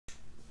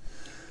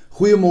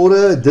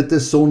Goeiemôre, dit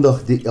is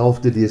Sondag die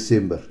 11de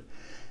Desember.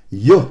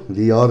 Jo,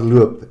 die jaar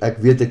loop, ek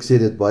weet ek sê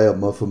dit baie,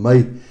 maar vir my,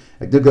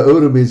 ek dink 'n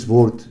ouer mens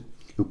word,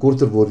 hoe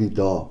korter word die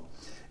dae.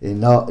 En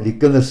die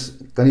kinders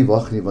kan nie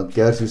wag nie, want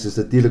Kersfees is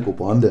natuurlik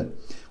op hande.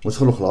 Ons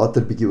gaan nog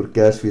later bietjie oor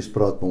Kersfees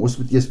praat, maar ons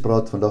moet eers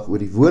praat vandag oor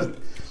die woord,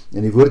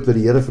 en die woord wat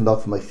die Here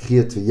vandag vir my gegee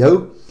het vir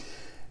jou.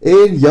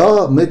 En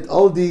ja, met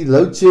al die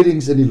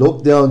loadsheddings en die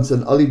lockdowns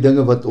en al die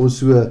dinge wat ons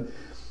so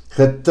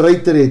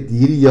getreiter het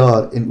hierdie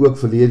jaar en ook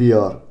verlede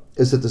jaar,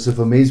 is dit asof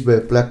 'n mens by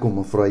 'n plek kom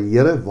en vra,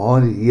 Here,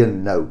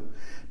 waarheen nou?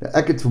 Nou,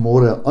 ek het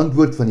vanmôre 'n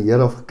antwoord van die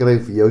Here af gekry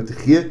vir jou te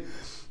gee,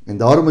 en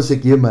daarom is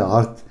ek hier in my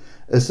hart,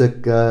 is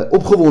ek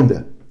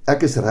opgewonde.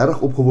 Ek is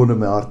regtig opgewonde in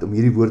my hart om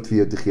hierdie woord vir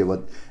jou te gee,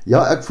 want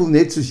ja, ek voel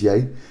net soos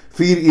jy,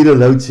 4 ure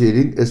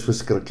loadshedding is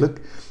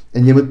verskriklik,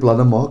 en jy moet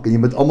planne maak, en jy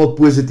moet almal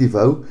positief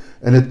hou,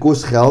 en dit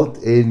kos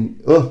geld, en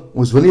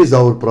ons wil nie eens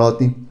daaroor praat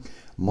nie,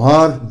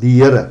 maar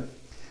die Here,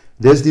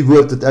 dis die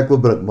woord wat ek wil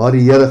bring, maar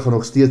die Here gaan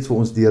nog steeds vir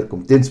ons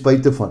deurkom, ten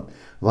spyte van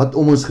wat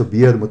om ons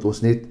gebeur, moet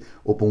ons net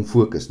op hom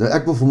fokus. Nou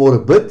ek wil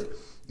vanmôre bid,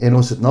 en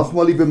ons het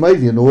nagmaal hier by my,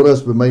 Leonora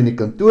is by my in die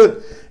kantoor,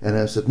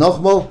 en ons het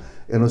nagmaal,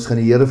 en ons gaan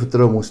die Here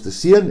vertrou om ons te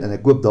seën, en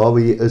ek hoop daar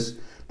waar jy is,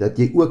 dat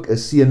jy ook 'n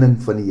seëning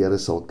van die Here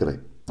sal kry.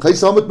 Ga jy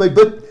saam met my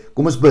bid?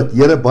 Kom ons bid.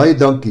 Here, baie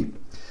dankie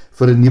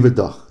vir 'n nuwe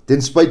dag,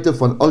 ten spyte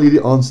van al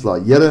hierdie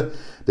aanslae. Here,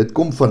 dit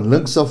kom van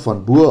links af,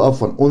 van bo af,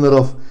 van onder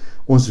af.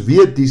 Ons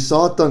weet die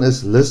Satan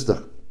is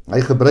listig. Hy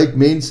gebruik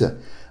mense,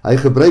 hy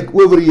gebruik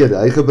owerhede,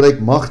 hy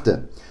gebruik magte,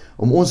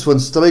 om ons van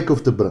struikel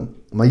te bring.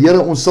 Maar Here,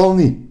 ons sal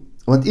nie,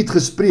 want U het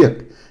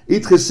gespreek, U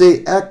het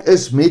gesê, ek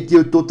is met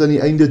jou tot aan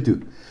die einde toe,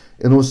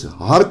 en ons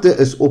harte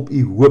is op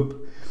U hoop,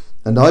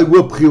 en daai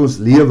hoop gee ons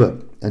lewe,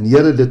 en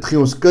Here, dit gee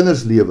ons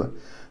kinders lewe,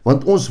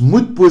 want ons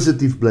moet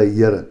positief bly,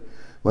 Here,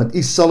 want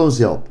U sal ons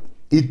help,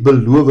 U het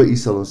beloof, U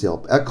sal ons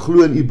help. Ek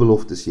glo in U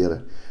beloftes,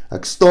 Here,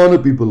 ek staan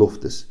op U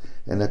beloftes,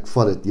 en ek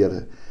vat dit,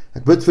 Here.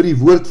 Ek bid vir die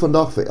woord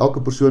vandag, vir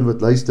elke persoon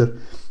wat luister.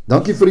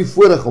 Dankie vir die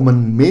voorreg om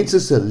in mense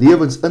se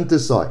lewens in te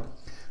saai,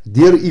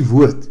 deur U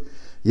woord.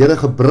 Here,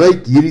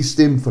 gebruik hierdie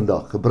stem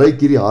vandag, gebruik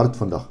hierdie hart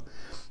vandag,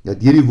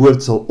 dat hierdie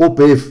woord sal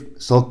ophef,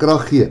 sal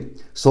krag gee,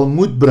 sal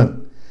moed bring.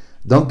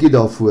 Dankie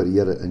daarvoor,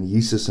 Here, in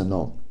Jesus se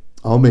naam.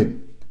 Amen.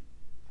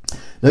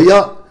 Nou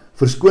ja,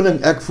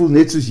 verskoning, ek voel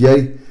net soos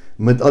jy,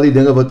 met al die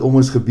dinge wat om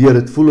ons gebeur,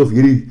 het voel of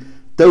hierdie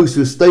tou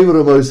so stywer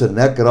om ons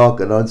nek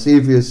raak, en dan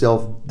sê vir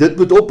jouself, dit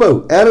moet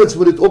ophou, ergens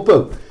moet dit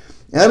ophou,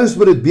 ergens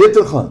moet dit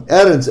beter gaan,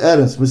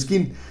 ergens,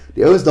 miskien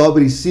die ouens daar by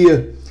die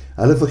see,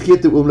 hulle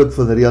vergeet 'n oomblik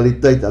van die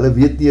realiteit, hulle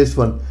weet nie eens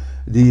van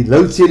die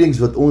loadsheddings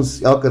wat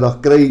ons elke dag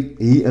kry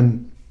hier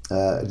in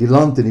die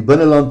land en die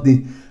binneland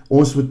nie.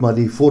 Ons moet maar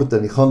die fort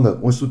in die gang hou,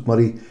 ons moet maar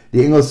die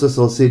Engelse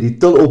sal sê, die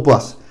til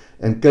oppas,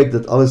 en kyk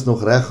dat alles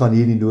nog reg gaan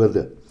hier in die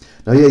noorde.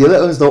 Nou ja, julle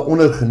ouens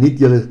daaronder geniet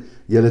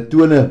julle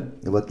tone,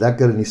 wat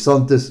lekker in die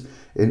sand is,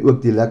 en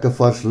ook die lekker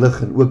vars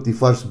lig, en ook die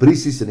vars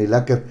briesies, en die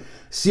lekker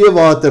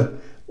seewater,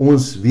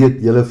 ons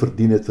weet, julle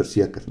verdien het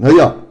verseker. Nou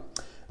ja,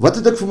 wat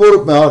het ek vanmôre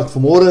op my hart?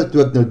 Vanmôre,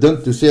 toe ek nou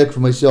dink, toe sê ek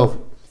vir myself,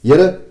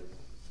 Here,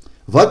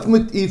 wat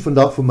moet U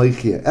vandag vir my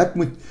gee? Ek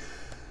moet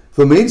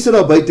vir mense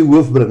daar buite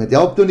hoof bring, het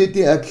help nou net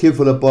nie, ek gee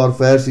vir hulle 'n paar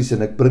versies,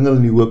 en ek bring hulle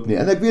in die hoop nie,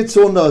 en ek weet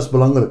Sondag is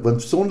belangrik,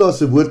 want Sondag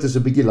se woord is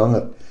 'n bietjie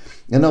langer,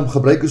 en dan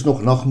gebruik ons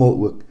nog nagmaal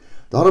ook.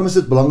 Daarom is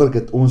dit belangrik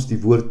dat ons die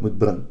woord moet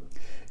bring.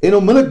 En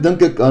onmiddellik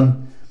dink ek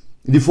aan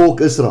die volk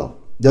Israel,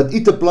 dat U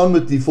 'n plan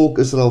met die volk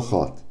Israel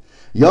gehad.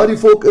 Ja, die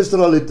volk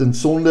Israel het in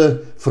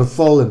sonde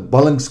verval en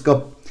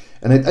ballingskap,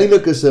 en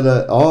uiteindelik is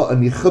hulle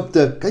in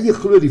Egipte, kan jy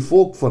glo die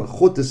volk van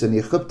God is in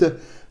Egipte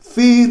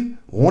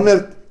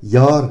 400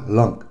 jaar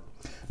lang.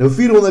 Nou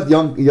 400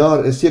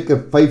 jaar is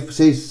seker 5,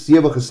 6,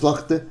 7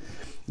 geslagte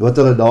wat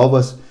hulle daar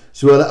was.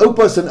 So hulle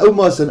oupas en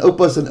oumas en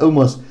oupas en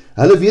oumas,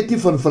 hulle weet nie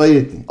van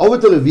vryheid nie. Al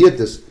wat hulle weet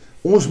is,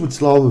 ons moet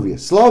slawe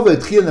wees. Slawe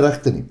het geen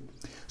regte nie.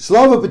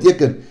 Slawe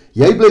beteken,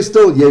 jy bly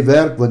stil, jy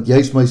werk, want jy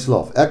is my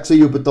slaaf. Ek sê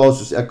jou betaal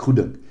soos ek goed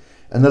dink.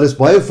 En hulle is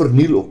baie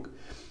verniel ook.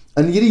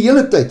 In hierdie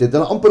hele tyd het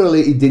hulle amper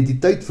hulle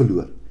identiteit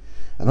verloor.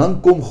 En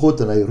dan kom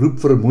God en hy roep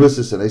vir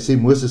Moses, en hy sê,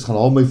 Moses, gaan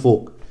haal my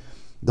volk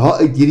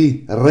daar uit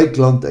hierdie ryk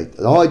land uit,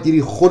 daar uit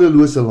hierdie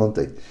goddelose land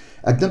uit.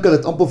 Ek dink hulle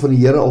het amper van die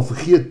Here al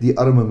vergeet, die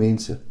arme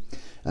mense.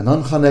 En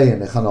dan gaan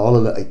hy gaan haal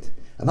hulle uit.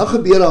 En dan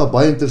gebeur daar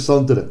baie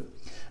interessante ding.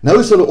 Nou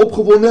is hulle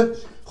opgewonde,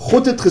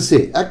 God het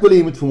gesê, ek wil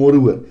jy moet vanmôre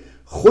hoor,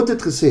 God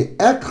het gesê,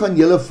 ek gaan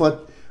julle vat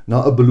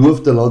na 'n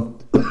beloofde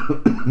land,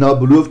 na 'n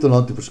beloofde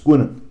land te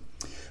verskoning.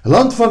 'n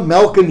Land van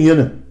melk en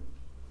honing.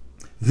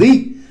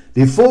 Wie?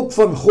 Die volk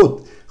van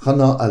God gaan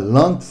na 'n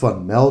land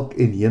van melk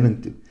en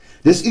honing toe.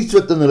 Dis iets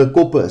wat in hulle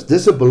koppe is,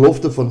 dis 'n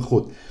belofte van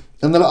God.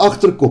 In hulle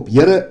agterkop,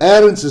 Here,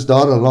 ergens is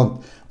daar 'n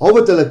land. Al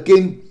wat hulle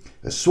ken,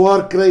 is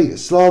swaar kry,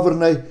 is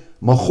slawerny,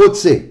 maar God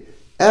sê,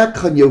 ek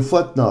gaan jou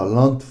vat na 'n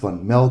land van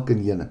melk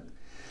en honing.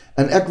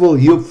 En ek wil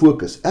hierop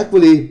fokus. Ek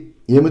wil hê,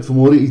 jy moet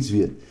vanmôre iets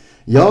weet.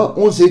 Ja,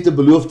 ons het 'n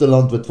beloofde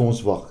land wat vir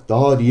ons wag,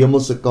 daar die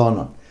hemelse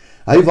Kanaan.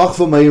 Hy wag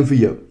vir my en vir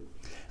jou.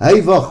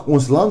 Hy wag,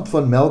 ons land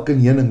van melk en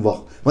honing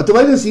wag. Maar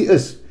terwyl ons hier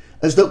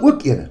is daar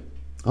ook ene.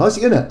 Daar is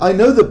ene, I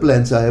know the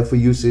plans I have for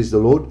you, says the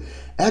Lord.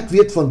 Ek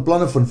weet van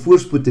planne van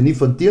voorspoed en nie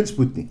van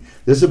teenspoed nie.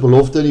 Dis 'n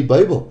belofte in die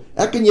Bybel.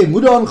 Ek en jy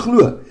moet daaraan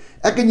glo.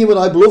 Ek en jy moet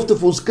daai belofte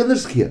vir ons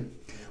kinders gee.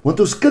 Want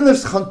ons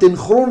kinders gaan ten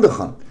gronde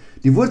gaan.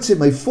 Die woord sê,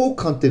 my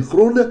volk gaan ten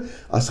gronde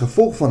as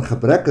gevolg van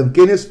gebrek aan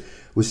kennis.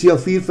 Hosea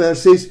 4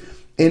 vers 6.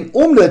 En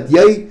omdat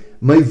jy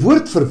my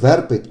woord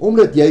verwerp het,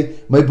 omdat jy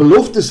my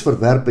beloftes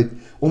verwerp het,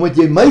 omdat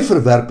jy my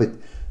verwerp het,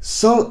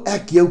 sal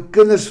ek jou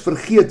kinders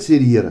vergeet, sê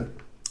die Here.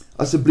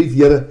 Asseblief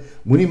Here,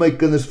 moenie my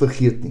kinders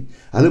vergeet nie.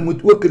 Hulle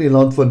moet ook in die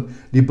land van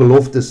die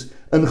beloftes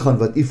ingaan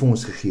wat U vir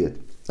ons gegee het.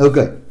 Ok,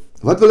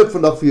 wat wil ek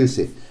vandag vir jou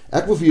sê?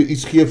 Ek wil vir jou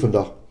iets gee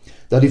vandag,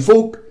 dat die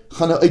volk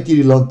gaan nou uit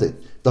hierdie land uit.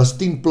 Daar's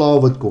 10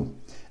 plaae wat kom,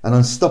 en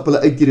dan stap hulle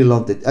uit hierdie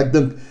land uit. Ek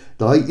dink,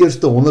 daai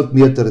eerste 100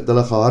 meter het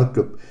hulle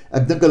gehardloop.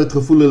 Ek dink hulle het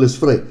gevoel hulle is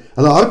vry.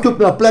 Hulle hardloop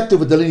na 'n plek toe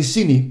wat hulle nie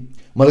sien nie,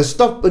 maar hulle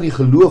stap in die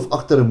geloof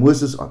agter 'n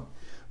Moses aan.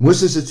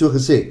 Moses het so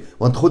gesê,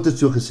 want God het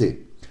so gesê.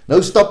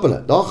 Nou stap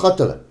hulle, daar gat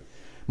hulle.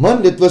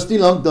 Man, dit was nie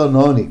lang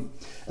daarna nie.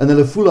 En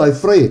hulle voel daai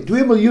vryheid.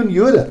 2 miljoen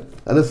Jode,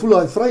 hulle voel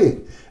daai vryheid.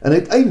 En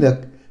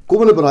uiteindelik kom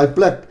hulle by daai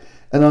plek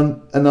en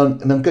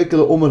dan kyk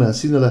hulle om en dan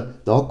sien hulle,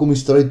 daar kom die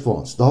stryd vir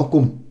ons. Daar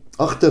kom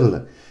agter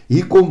hulle.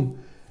 Hier kom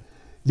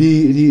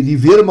die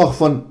weermag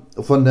van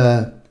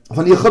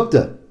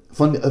Egipte,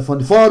 van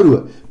die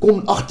Farao,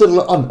 kom agter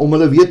hulle aan om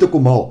hulle weer te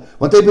kom haal.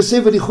 Want hy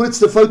besef wat die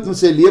grootste fout met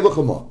sy lewe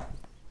gemaak.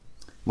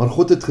 Maar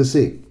God het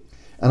gesê.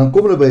 En dan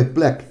kom hulle by 'n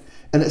plek.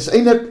 En is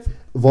eintlik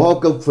waar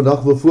ek ook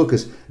vandag wil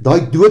fokus,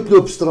 daai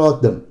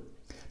doodloopstraat ding.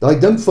 Daai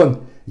ding van,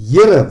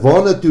 Here,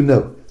 waarna toe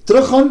nou?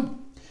 Teruggaan?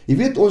 Jy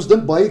weet, ons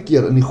dink baie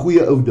keer in die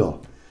goeie ou dae,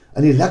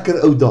 in die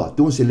lekker ou dae,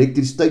 toe ons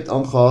elektrisiteit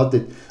aangehaat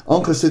het,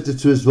 aangesit het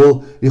soos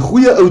wil, die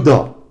goeie ou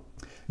dae.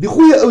 Die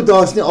goeie ou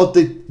dae is nie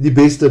altyd die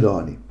beste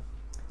dae nie.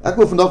 Ek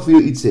wil vandag vir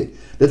jou iets sê.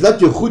 Dit laat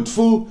jou goed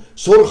voel,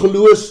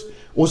 sorgeloos,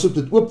 ons het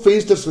met oop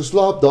vensters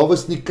geslaap, daar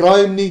was nie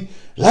crime nie,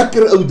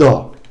 lekker ou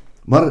dae.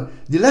 Maar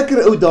die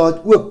lekker ou dae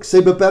het ook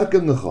sy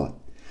beperkinge gehad.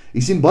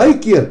 Jy sien baie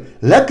keer,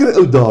 lekker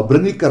ou dae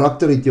bring nie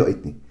karakter uit jou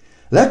uit nie.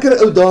 Lekker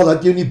ou dae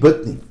laat jou nie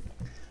bid nie.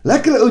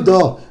 Lekker ou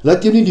dae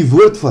laat jou nie die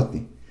woord vat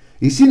nie.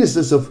 Jy sien, is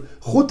asof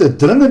God 'n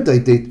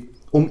dringendheid het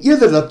om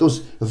eerder dat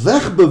ons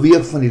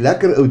wegbeweeg van die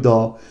lekker ou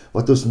dae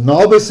wat ons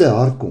naby sy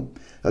hart kom,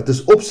 dat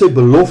ons op sy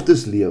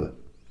beloftes lewe.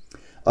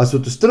 As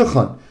wat ons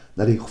teruggaan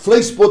na die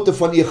vleispotte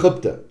van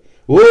Egipte.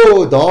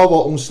 Daar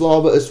waar ons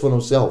slawe is van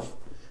onsself.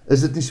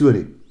 Is dit nie so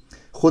nie?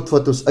 God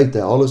vat ons uit,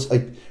 hy haal ons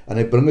uit en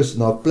hy bring ons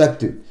na 'n plek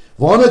toe.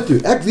 Waarna toe?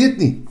 Ek weet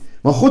nie,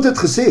 maar God het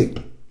gesê.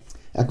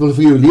 Ek wil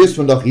vir jou lees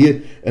vandag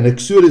hier in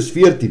Eksodus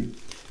 14.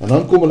 En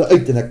dan kom hulle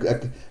uit en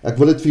ek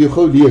wil dit vir jou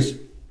gou lees.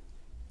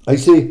 Hy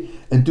sê,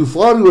 en toe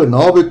Farao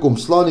naby kom,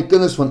 slaan die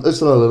kinders van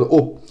Israel hulle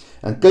op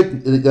en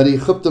kyk na die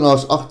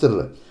Egiptenaars agter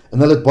hulle. En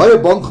hulle het baie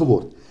bang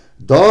geword.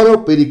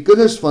 Daarop het die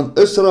kinders van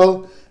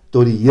Israel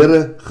tot die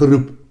Here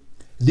geroep.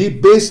 Die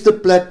beste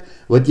plek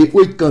wat jy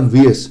ooit kan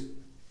wees,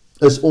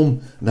 is om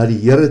na die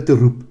Here te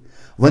roep.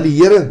 Want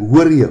die Here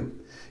hoor jou.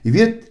 Jy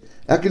weet,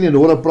 ek en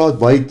Nora praat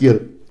baie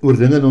keer oor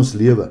dinge in ons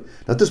lewe,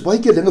 dat ons baie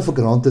keer dinge vir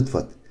granted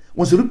vat.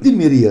 Ons roep nie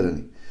meer die Here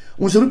nie.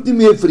 Ons roep nie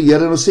meer vir die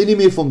Here en ons sê nie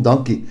meer vir hom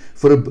dankie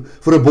vir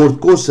 'n bord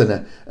kos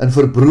en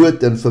vir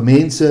brood en vir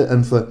mense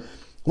en vir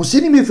ons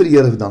sê nie meer vir die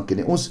Here dankie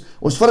nie.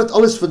 Ons vat dit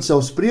alles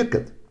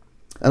vanselfsprekend.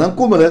 En dan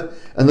kom hulle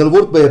en hulle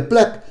word by 'n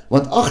plek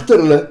want agter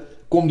hulle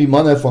kom die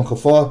manne van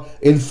gevaar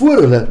en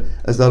voor hulle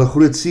is daar 'n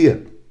groot see.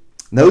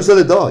 Nou is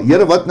hulle daar.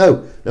 Here, wat nou?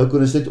 Nou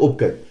kan ons net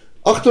opkyk.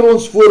 Agter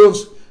ons, voor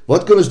ons,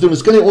 wat kan ons doen?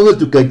 Ons kan nie onder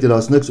toe kyk, daar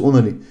is niks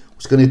onder nie.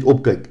 Ons kan net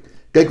opkyk.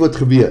 Kyk wat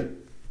gebeur.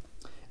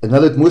 En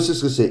hulle het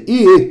Moses gesê,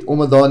 U het,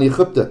 omdat daar in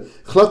Egipte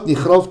glad nie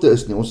grafte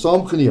is nie, ons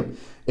saamgeneem,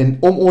 en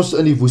om ons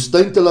in die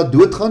woestyn te laat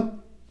doodgaan?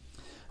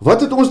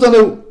 Wat het ons dan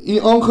nou U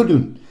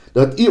aangedoen,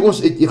 dat U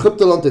ons uit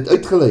Egipte land het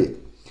uitgelei het?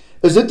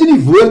 Is dit nie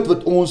die woord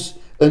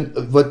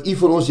wat U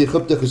vir ons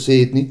Egipte gesê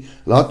het nie?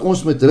 Laat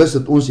ons met rus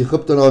dat ons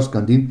Egiptenaars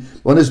kan dien,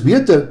 want is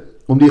beter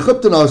om die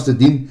Egiptenaars te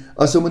dien,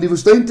 as om in die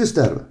woestyn te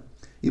sterwe.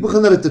 Hier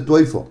begin hulle te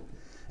twyfel.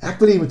 Ek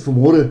wil jy met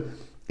vanmôre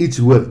iets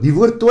hoor. Die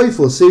woord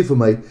twyfel sê vir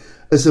my,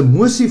 is 'n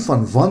emosie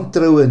van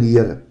wantroue in die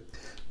Here.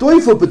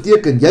 Twyfel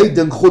beteken, jy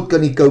dink God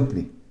kan nie cope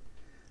nie.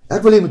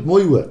 Ek wil jy met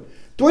mooi hoor.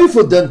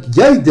 Twyfel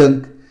jy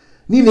dink,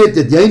 nie net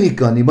dat jy nie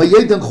kan nie, maar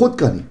jy dink God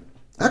kan nie.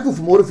 Ek wil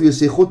vanmôre vir jou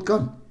sê, God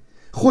kan.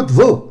 God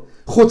wil,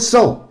 God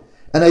sal,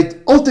 en hy het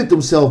altyd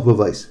homself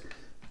bewys.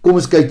 Kom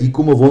ons kyk, hier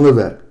kom 'n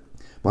wonderwerk.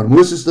 Maar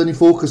Moses het in die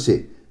volk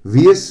gesê,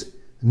 wees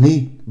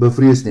nie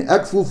bevrees nie.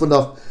 Ek voel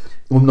vandag,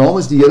 om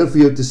namens die Here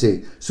vir jou te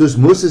sê, soos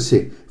Moses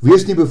sê,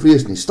 wees nie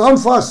bevrees nie, staan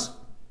vas.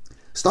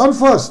 Staan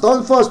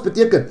vas,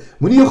 beteken,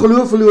 moenie jou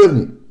geloof verloor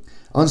nie.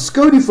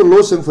 Aanskou die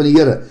verlossing van die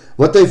Here,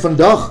 wat hy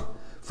vandag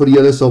vir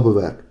julle sal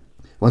bewerk.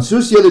 Want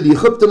soos julle die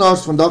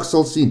Egiptenaars vandag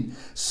sal sien,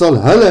 sal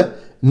hulle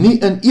nie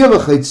in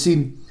ewigheid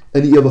sien,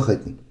 in die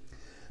ewigheid nie.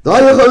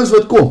 Daai ouens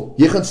wat kom,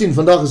 jy gaan sien,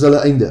 vandag is hulle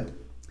einde.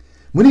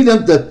 Moenie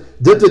dink dat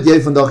dit wat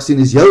jy vandag sien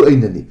is jou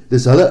einde nie,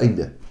 dis hulle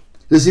einde.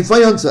 Dis die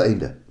vyand se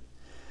einde.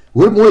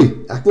 Hoor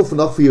mooi, ek wil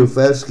vandag vir jou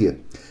vers gee.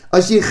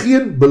 As jy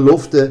geen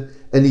belofte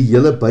in die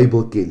hele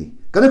Bybel ken nie,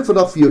 Kan ek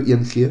vandag vir jou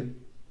een gee?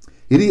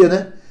 Hierdie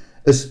ene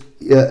is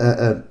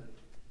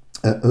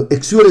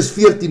Exodus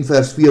 14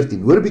 vers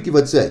 14. Hoor 'n bietjie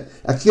wat sê hy.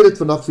 Ek gee dit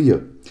vandag vir jou.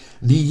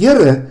 Die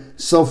Here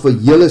sal vir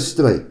julle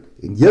stry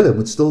en julle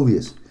moet stil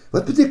wees.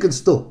 Wat beteken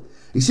stil?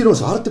 Jy sien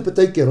ons harte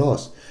partykeer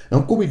raas.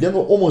 Dan kom die dinge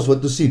om ons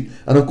wat ons sien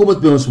en dan kom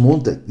dit by ons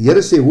mond uit. Die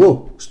Here sê,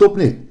 "Wow, stop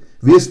net.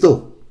 Wees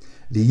stil."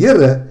 Die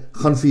Here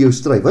gaan vir jou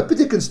stry. Wat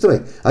beteken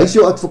stry? Hy is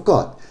jou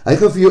advokaat. Hy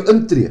gaan vir jou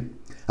intree.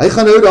 Hy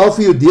gaan nou daar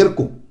vir jou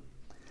deurkom.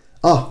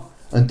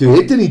 En toe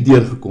het hy nie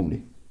deurgekom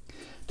nie.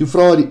 Toe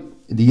vra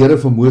die Here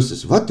vir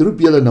Moses, "Wat roep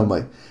julle na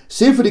my?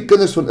 Sê vir die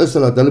kinders van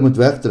Israel dat hulle moet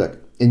wegtrek.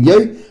 En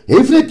jy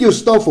hef net jou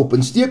staf op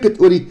en steek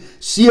dit oor die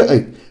see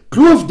uit.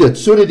 Kloof dit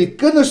sodat die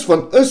kinders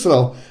van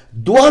Israel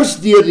dwars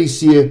deur die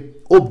see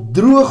op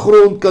droë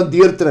grond kan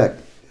deurtrek."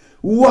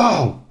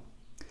 Wow!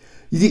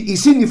 Jy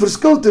sien die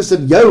verskil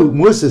tussen jou,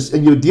 Moses,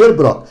 en jou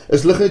deurbraak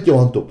is lig net jou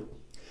hand op.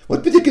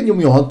 Wat beteken jy om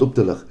jou hand op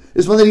te lig?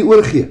 Is wanneer jy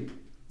oorgee.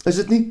 Is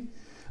dit nie?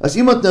 As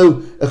iemand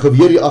nou 'n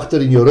geweer hier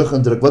agter in jou rug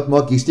indruk, wat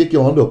maak jy? Steek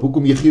jou hande op.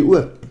 Hoekom? Jy gee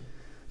oor.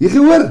 Jy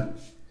gee oor.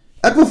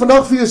 Ek wil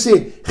vandag vir jou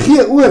sê,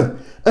 gee oor.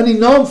 In die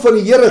naam van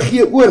die Here,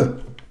 gee oor.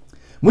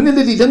 Moenie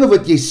net die dinge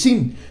wat jy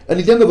sien en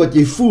die dinge wat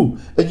jy voel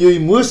in jou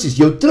emosies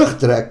jou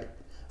terugtrek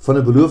van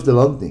 'n beloofde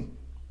land nie.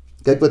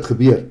 Kyk wat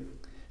gebeur.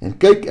 En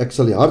kyk, ek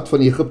sal die hart van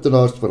die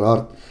Egiptenaars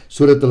verhard,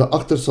 sodat hulle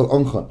agter sal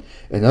aangaan.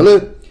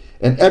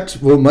 En ek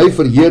wil my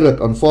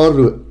verheerlik aan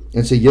Farao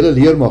en sy hele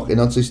leermag en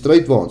aan sy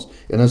strydwaans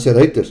en aan sy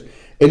ruiters.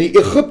 En die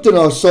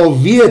Egiptenaars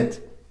sal weet.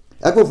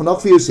 Ek wil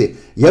vandag vir jou sê,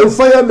 jou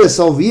vyande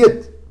sal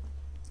weet.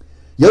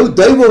 Jou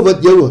duiwel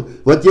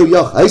wat jou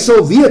jag, hy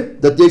sal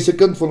weet dat jy is 'n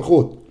kind van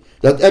God,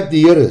 dat ek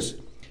die Here is.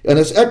 En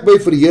as ek my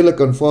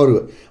verheerlik aan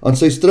Farao, aan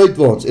sy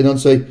strydwaans en aan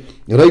sy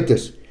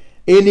ruiters,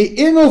 en die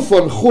engel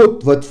van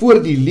God wat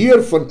voor die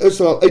leer van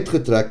Israel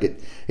uitgetrek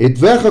het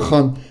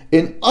weggegaan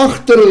en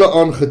agter hulle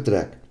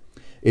aangetrek.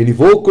 En die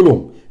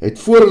wolkkolom het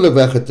voor hulle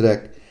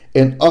weggetrek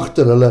en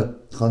agter hulle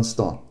gaan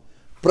staan.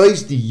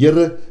 Prys die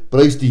Here,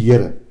 prys die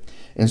Here.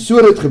 En so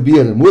het dit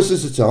gebeur, en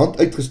Moses het sy hand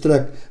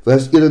uitgestrek,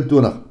 vers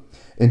 21,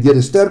 en deur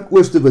 'n sterk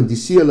oostewind die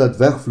see laat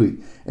wegvloei,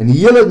 en die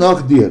hele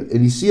nag deur,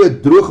 en die see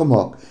het droog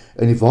gemaak,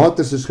 en die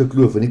waters is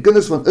gekloof, en die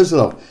kinders van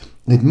Israel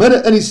het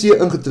midde in die see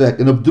ingetrek,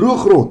 en op droë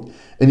grond,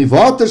 en die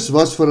waters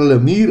was vir hulle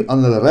muur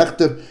aan hulle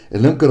regter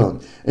en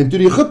linkerhand. En toe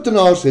die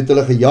Egiptenaars het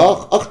hulle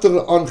gejaag, agter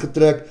hulle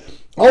aangetrek,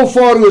 al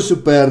Farao se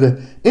perde,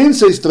 en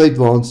sy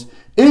strydwaans,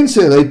 en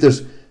sy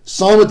ruiters,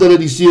 saam met hulle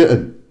die see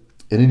in.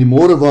 En in die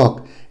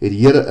môrewaak het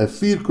die Here 'n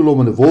vuurkolom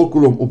en 'n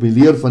wolkkolom op die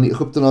leer van die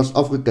Egiptenaars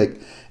afgekyk,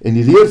 en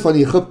die leer van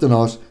die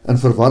Egiptenaars in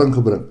verwarring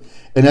gebring.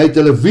 En hy het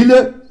hulle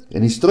wiele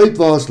en die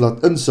strydwaans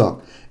laat insak,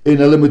 en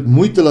hulle met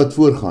moeite laat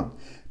voorgaan.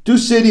 Toe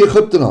sê die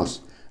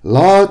Egiptenaars,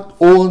 laat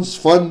ons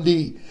van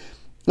die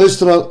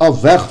Israel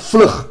af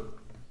wegvlug.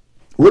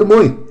 Hoor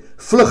mooi,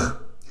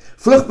 vlug.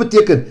 Vlug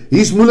beteken,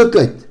 hier is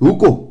moeilikheid.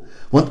 Hoekom?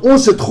 Want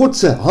ons het God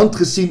se hand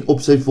gesien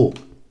op sy volk.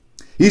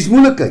 Hier is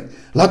moeilikheid,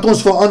 laat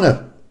ons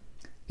verander.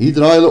 Hier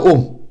draai hulle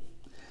om,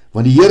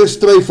 want die Here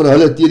stry vir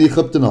hulle teen die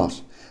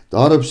Egiptenaars.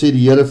 Daarop sê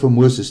die Here vir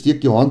Moses,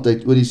 steek jou hand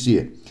uit oor die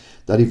see,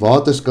 dat die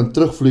waters kan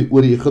terugvloei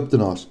oor die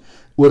Egiptenaars,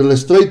 oor hulle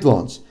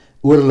strydwaans,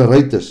 oor hulle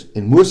ruiters.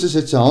 En Moses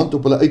het sy hand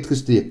op hulle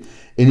uitgesteek,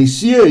 en die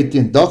see het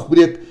teen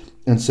dagbreek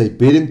in sy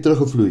bedding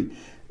teruggevloei,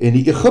 en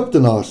die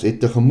Egiptenaars het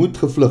tegemoet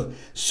gevlug.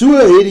 So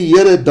het die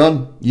Here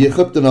dan die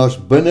Egiptenaars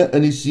binne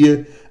in die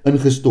see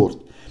ingestort.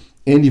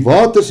 En die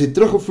waters het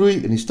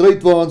teruggevloei, en die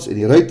strydwaans en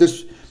die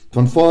ruiters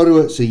van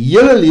Farao sy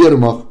hele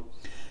leermag,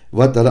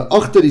 wat hulle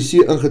agter die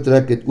see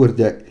ingetrek het,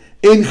 oordek,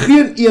 en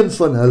geen een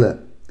van hulle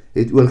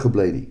het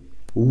oorgebly nie.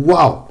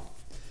 Wow!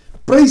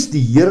 Prys die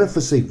Here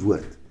vir sy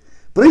woord.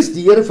 Prys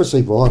die Here vir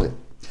sy waarheid.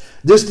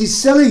 Dis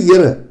dieselfde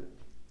Here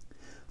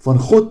van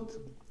God,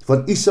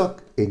 van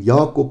Isak en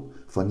Jakob,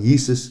 van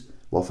Jesus,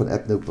 waarvan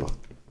ek nou praat.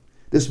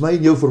 Dis my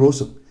en jou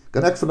verlossing.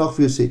 Kan ek vandag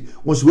vir jou sê,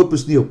 ons hoop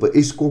is nie op 'n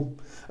Eskom,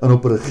 en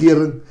op 'n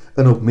regering,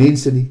 en op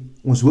mense nie.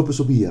 Ons hoop is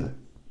op die Here.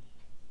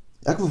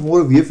 Ek wil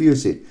vanmôre weer vir jou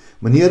sê,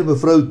 meneer,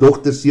 mevrou,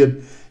 dogter,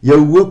 seun,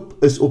 jou hoop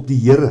is op die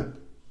Here.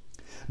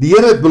 Die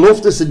Here het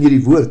beloftes in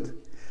hierdie woord.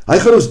 Hy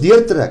gaan ons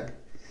deurtrek.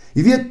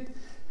 Jy weet,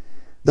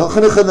 dan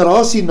gaan 'n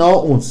generasie na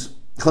ons,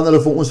 gaan hulle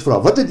vir ons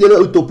vra, wat het julle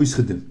ou toppies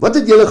gedoen? Wat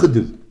het julle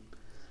gedoen?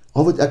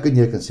 Al wat ek en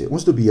jy kan sê,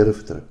 ons het op die Here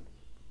vertrou.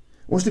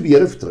 Ons het op die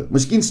Here vertrou.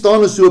 Miskien staan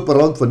ons so op 'n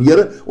rand van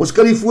Here, ons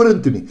kan nie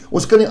vorentoe nie,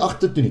 ons kan nie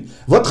agtertoe nie.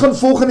 Wat gaan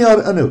volgende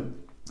jaar inhou?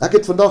 Ek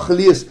het vandag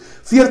gelees,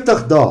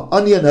 40 dae,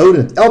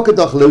 aaneenhoudend, elke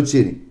dag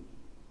loadshedding.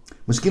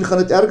 Miskien gaan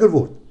dit erger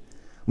word.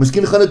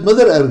 Miskien gaan dit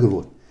minder erger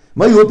word.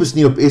 My hoop is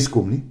nie op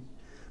Eskom nie.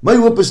 My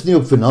hoop is nie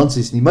op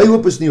finansies nie. My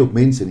hoop is nie op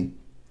mense nie.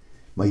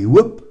 My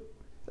hoop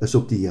is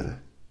op die Here.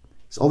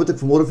 Dis al wat ek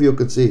vanmôre vir jou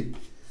kan sê.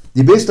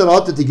 Die beste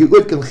raad wat ek jou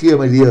ooit kan gee in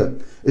my lewe,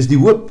 is die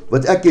hoop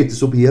wat ek het,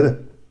 is op die Here.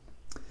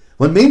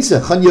 Want mense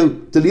gaan jou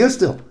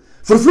teleurstel.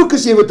 Vervloek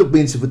as jy wat op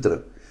mense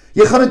vertrou.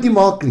 Jy gaan dit nie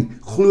maak nie,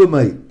 glo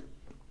my.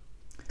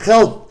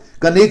 Geld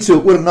kan net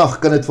so oornag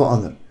kan dit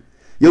verander.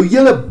 Jou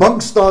hele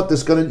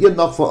bankstatus kan in een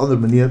nag verander,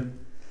 meneer.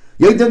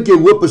 Jy dink jou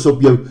hoop is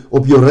op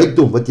jou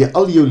rykdom, wat jy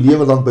al jou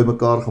lewe lang by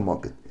mekaar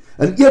gemaak het.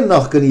 In een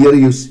nag kan die Here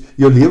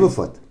jou lewe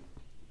vat.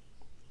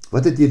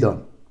 Wat het jy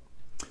dan?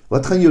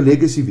 Wat gaan jou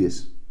legacy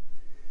wees?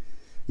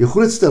 Jou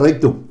grootste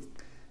rykdom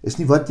is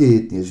nie wat jy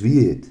het nie, is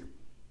wie jy het.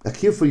 Ek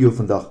gee vir jou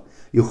vandag,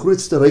 jou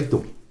grootste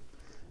rykdom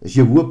is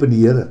jou hoop in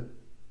die Here.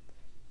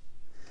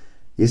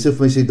 Jy sê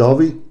vir my, sê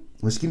Dawie,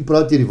 miskien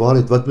praat jy die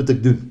waarheid, wat moet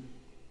ek doen?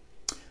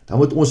 Dan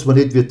moet ons maar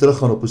net weer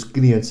teruggaan op ons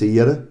knie en sê,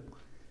 Here,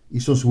 U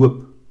is ons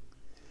hoop.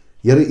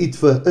 Here, U het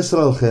vir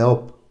Israel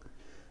gehelp.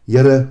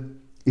 Here,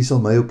 U sal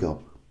my ook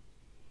help.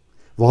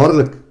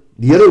 Waarlik,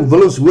 die Here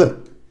wil ons hoor.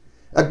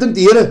 Ek dink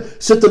die Here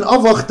sit in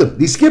afwagting,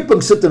 die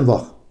skepping sit in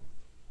wag.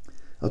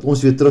 Dat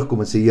ons weer terugkom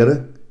en sê,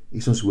 Here, U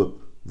is ons hoop.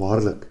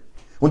 Waarlik.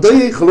 Onthou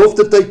jy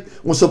gelofte tyd,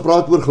 ons sal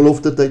praat oor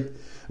gelofte tyd.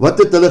 Wat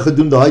het hulle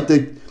gedoen daai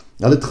tyd?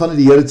 Hulle het gaan na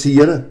die Here en sê,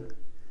 Here,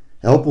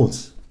 help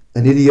ons.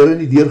 En het die Here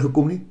nie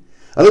deurgekom nie?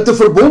 Hulle het 'n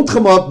verbond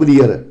gemaak met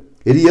die Here.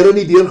 Het die Here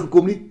nie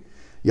deurgekom nie?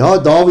 Ja,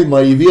 Dawie,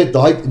 maar jy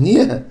weet,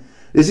 nee,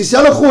 dis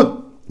dieselfde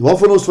God,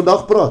 waarvan ons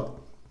vandag praat.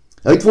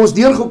 Hy het vir ons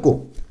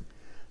deurgekom.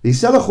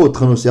 Dieselfde God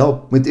gaan ons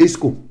help met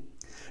Eskom.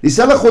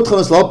 Dieselfde God gaan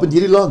ons help met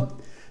hierdie land.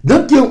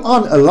 Dink jou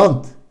aan 'n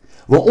land,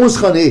 waar ons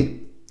gaan hê,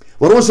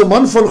 waar ons 'n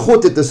man van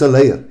God het as 'n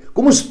leier.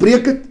 Kom ons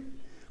spreek het,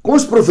 kom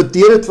ons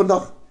profeteer het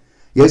vandag.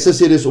 Jy sê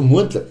dit is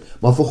onmoontlik,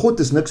 maar vir God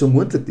is niks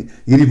onmoontlik nie.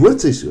 Hierdie woord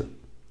sê so.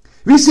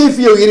 Wie sê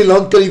vir jou, hierdie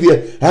land kan nie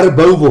weer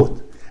herbou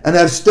word, en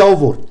herstel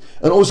word,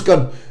 en ons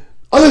kan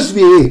alles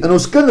weer hê, en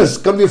ons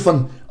kinders kan weer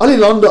van al die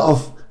lande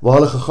af, waar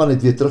hulle gegaan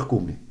het, weer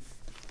terugkom nie.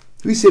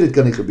 Wie sê dit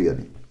kan nie gebeur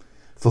nie?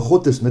 Vir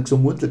God is niks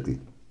onmoontlik nie.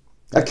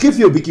 Ek geef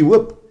jou 'n bietjie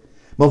hoop,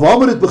 maar waar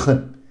moet dit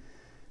begin?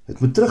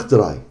 Het moet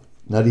terugdraai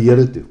na die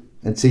Here toe,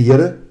 en sê,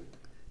 Here,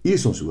 U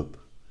is ons hoop.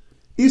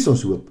 U is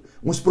ons hoop.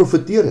 Ons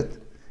profeteer het.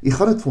 U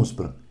gaan dit vir ons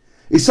bring.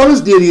 U sal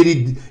ons deur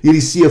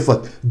hierdie see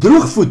vat.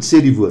 Droogvoet,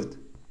 sê die woord.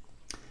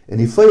 En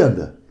die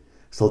vyande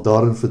sal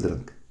daarin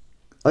verdrink.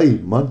 Ai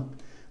man,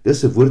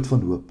 dis 'n woord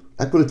van hoop.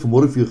 Ek wil dit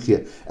vanmôre vir jou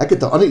gee. Ek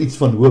het 'n ander iets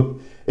van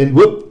hoop. En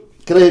hoop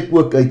kry ek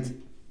ook uit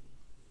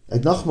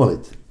nagmaal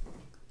uit.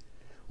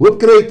 Hoop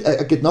kry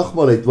ek het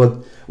nagmaal uit,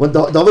 want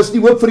daar was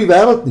nie hoop vir die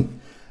wêreld nie.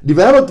 Die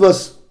wêreld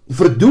was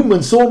verdoem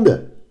in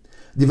sonde.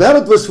 Die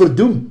wêreld was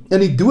verdoem in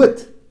die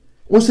dood.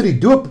 Ons het die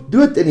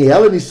dood en die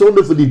hel en die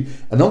sonde verdien.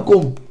 En dan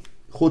kom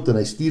God en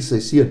hy stuur sy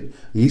seun,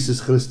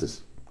 Jesus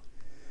Christus,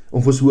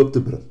 om vir ons hoop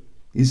te bring.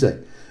 Hier sê hy.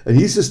 En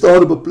Jesus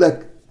staan op 'n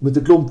plek met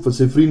 'n klomp van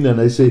sy vriende en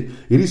hy sê,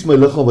 hierdie is my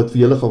liggaam wat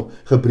vir julle gaan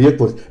gebreek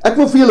word. Ek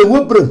wil vir julle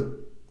hoop bring.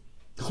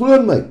 Glo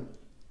in my. En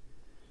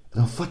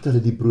dan vat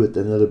hulle die brood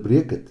en hulle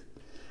breek het.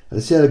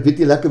 Hulle sê, ek weet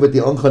nie lekker wat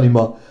hier aangaan nie,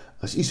 maar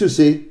as u so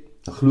sê,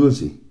 dan glo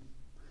ons nie.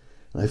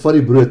 En hy vat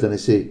die brood en hy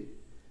sê,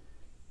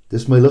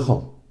 dis my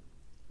liggaam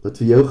wat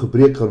vir jou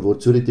gebreek gaan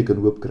word, sodat jy kan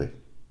hoop kry.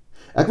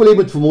 Ek wil jy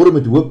moet vanmôre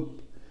met hoop,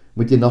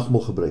 moet jy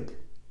nagmaal gebruik.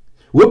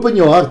 Hoop in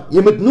jou hart,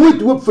 jy moet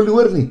nooit hoop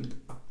verloor nie.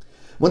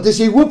 Want as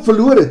jy hoop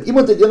verloor het,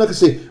 iemand het eendag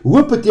gesê,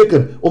 hoop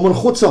beteken om in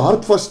God se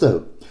hart vas te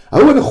hou.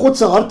 Hou in God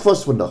se hart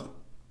vas vandag.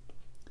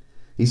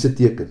 Hier is 'n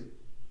teken.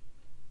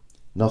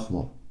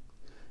 Nagmaal.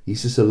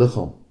 Jesus se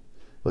liggaam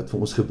wat vir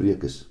ons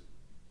gebreek is.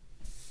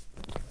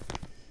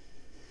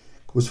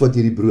 Kom ons vat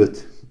hierdie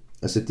brood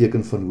as 'n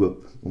teken van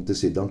hoop, om te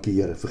sê, dankie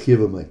Here,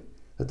 vergewe my,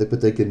 dat ek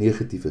baie keer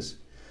negatief is.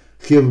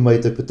 Gewe my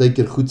dat ek baie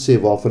keer goed sê,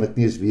 waarvan ek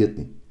nie eens weet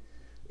nie.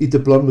 U het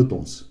 'n plan met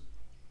ons,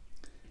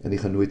 en die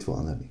gaan nooit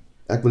verander nie.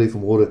 Ek wil hê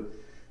vanmôre,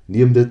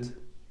 neem dit,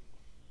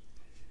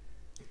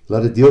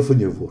 laat dit deel van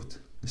jou word,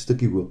 'n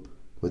stukkie hoop,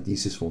 wat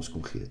Jesus vir ons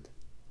kom gee het.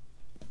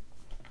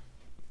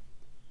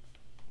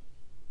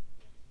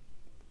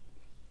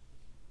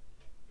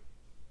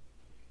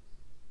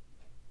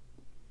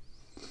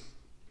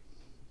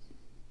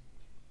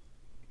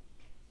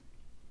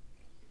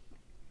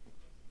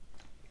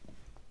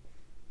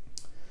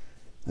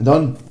 En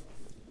dan,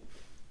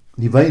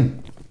 die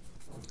wyn.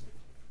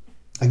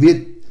 Ek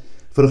weet,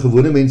 vir 'n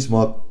gewone mens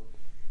maak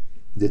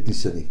dit nie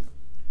sin nie.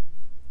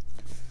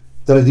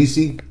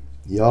 Tradisie,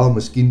 ja,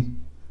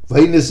 miskien.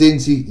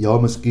 Wynessensie, ja,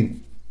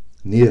 miskien.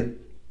 Nee.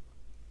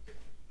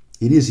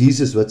 Hierdie is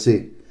Jesus wat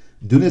sê,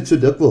 doen dit so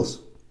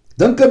dikwels.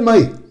 Dink aan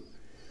my.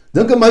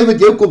 Dink aan my wat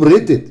jou kom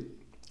red het.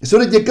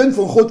 Sodat jy kind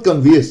van God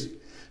kan wees.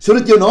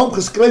 Sodat jou naam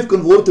geskryf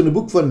kan word in 'n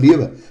boek van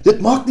lewe.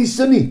 Dit maak nie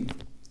sin nie.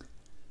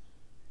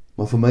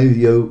 Maar vir my en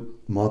jou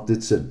maak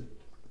dit sin.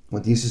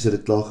 Want Jesus het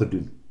dit klaar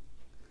gedoen.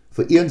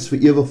 Vir eens, vir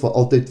ewig, vir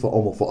altyd, vir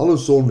almal, vir al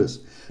ons sondes.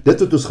 Dit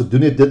wat ons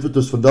gedoen het, dit wat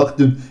ons vandag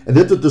doen, en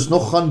dit wat ons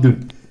nog gaan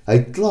doen. Hy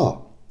het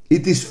klaar.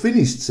 It is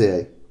finished, sê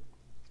hy.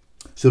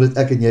 Sodat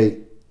ek en jy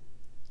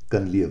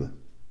kan lewe.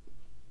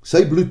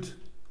 Sy bloed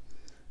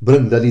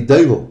bring dat die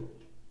duiwel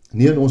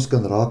nie in ons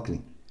kan raak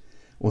nie.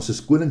 Ons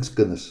is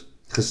koningskinders,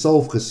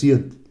 gesalf,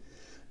 geseënd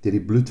deur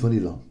die bloed van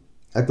die lam.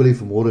 Ek wil hê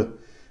vanmôre,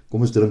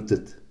 kom ons drink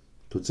dit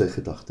tot sy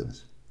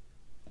gedagtenis.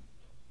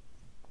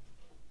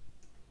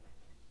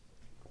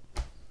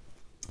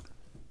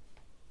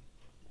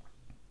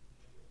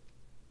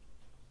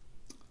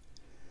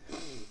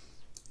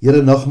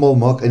 Here, nagmaal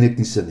maak eintlik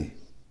nie sin nie.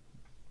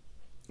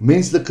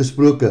 Menslik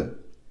gesproke,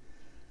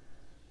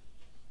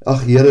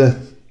 Ag Here,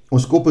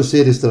 ons koppe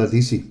sê dis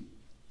tradisie.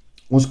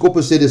 Ons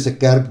koppe sê dis 'n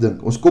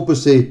kerkding. Ons koppe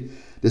sê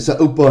dis 'n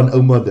oupa en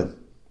ouma ding.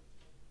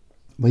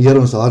 Maar Here,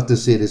 ons harte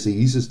sê dis 'n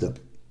Jesus ding.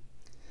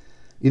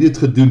 U het dit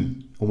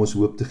gedoen om ons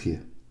hoop te gee.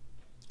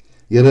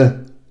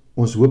 Here,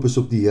 ons hoop is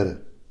op die Here,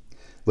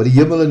 wat die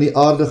hemel en die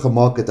aarde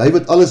gemaak het. Hy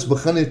wat alles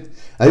begin het,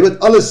 hy wat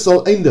alles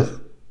sal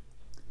eindig.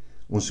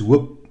 Ons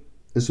hoop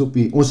is op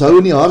U. Ons hou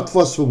in die hart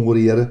vas vanmôre,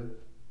 Here.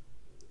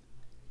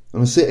 En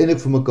ons sê eintlik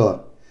vir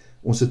mekaar,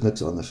 ons het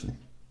niks anders nie.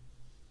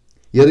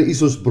 Here, U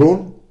is ons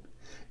bron,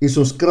 U is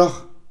ons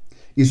krag,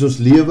 U is ons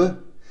lewe,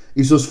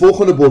 U is ons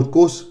volgende bord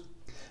kos.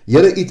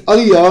 Here, U het al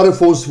die jare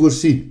vir ons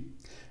voorsien.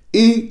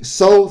 U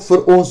sal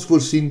vir ons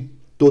voorsien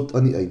tot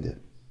aan die einde.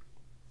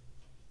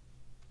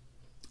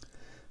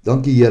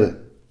 Dankie Here.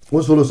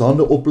 Ons wil ons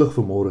hande oplig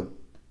vanmôre.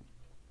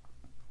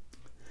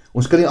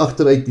 Ons kan nie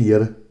agteruit die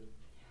Here.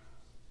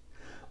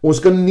 Ons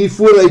kan nie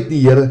vooruit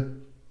die Here.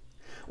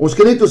 Ons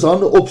kan net ons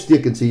hande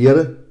opsteek en sê,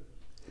 Here,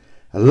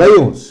 lei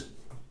ons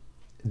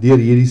deur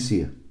hierdie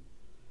see.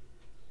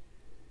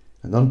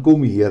 En dan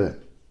kom die Here.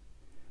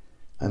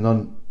 En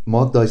dan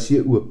maak daai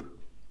see oop.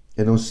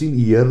 En ons sien U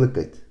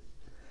heerlikheid.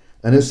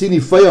 En ons sien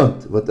die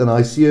vyand wat in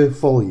daai see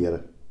val,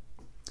 Here.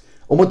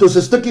 Omdat ons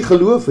 'n stukkie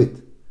geloof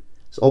het,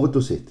 is al wat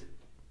ons het.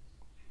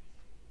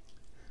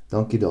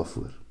 Dankie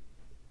daarvoor.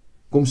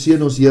 Kom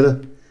seën ons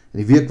Here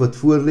in die week wat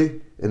voorlê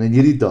en in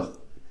hierdie dag,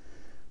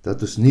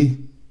 dat ons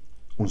nie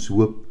ons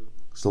hoop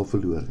sal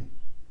verloor nie.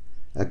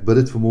 Ek bid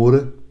dit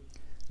vanmôre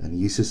in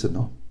Jesus se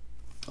naam.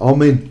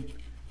 Amen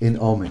en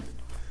amen.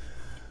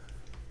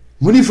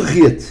 Moenie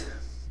vergeet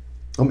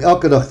om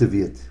elke dag te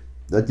weet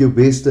dat jou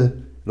beste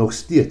nog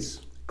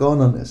steeds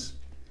Kanaan is.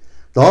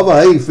 Daar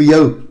waar hy vir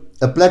jou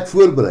 'n plek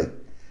voorberei.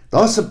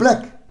 Daar's 'n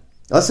plek.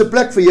 Daar's 'n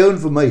plek vir jou en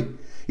vir my.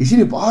 Jy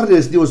sien, op aarde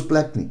is nie ons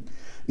plek nie.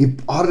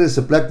 Op aarde is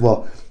 'n plek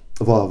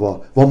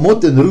waar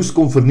mot en roes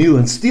kom verniel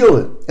en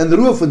steel en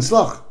roof en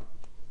slag.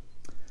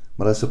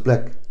 Maar daar's 'n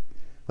plek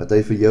wat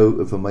hy vir jou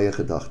en vir my 'n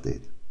gedagte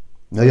het.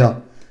 Nou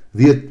ja,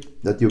 weet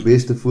dat jou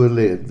beste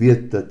voorlê en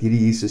weet dat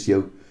hierdie Jesus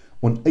jou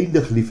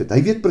oneindig lief het.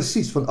 Hy weet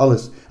presies van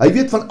alles. Hy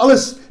weet van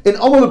alles en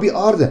almal op die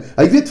aarde.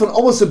 Hy weet van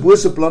almal se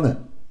bose planne.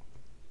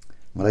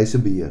 Maar hy is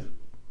in beheer.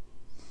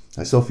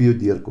 Hy sal vir jou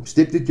deurkom.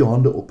 Steek dit jou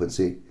hande op en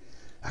sê,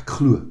 ek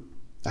glo,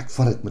 ek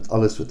vat dit met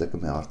alles wat ek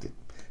in my hart het.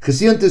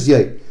 Geseënd is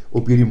jy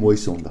op hierdie mooi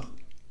Sondag.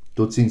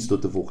 Totsiens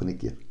tot 'n volgende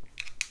keer.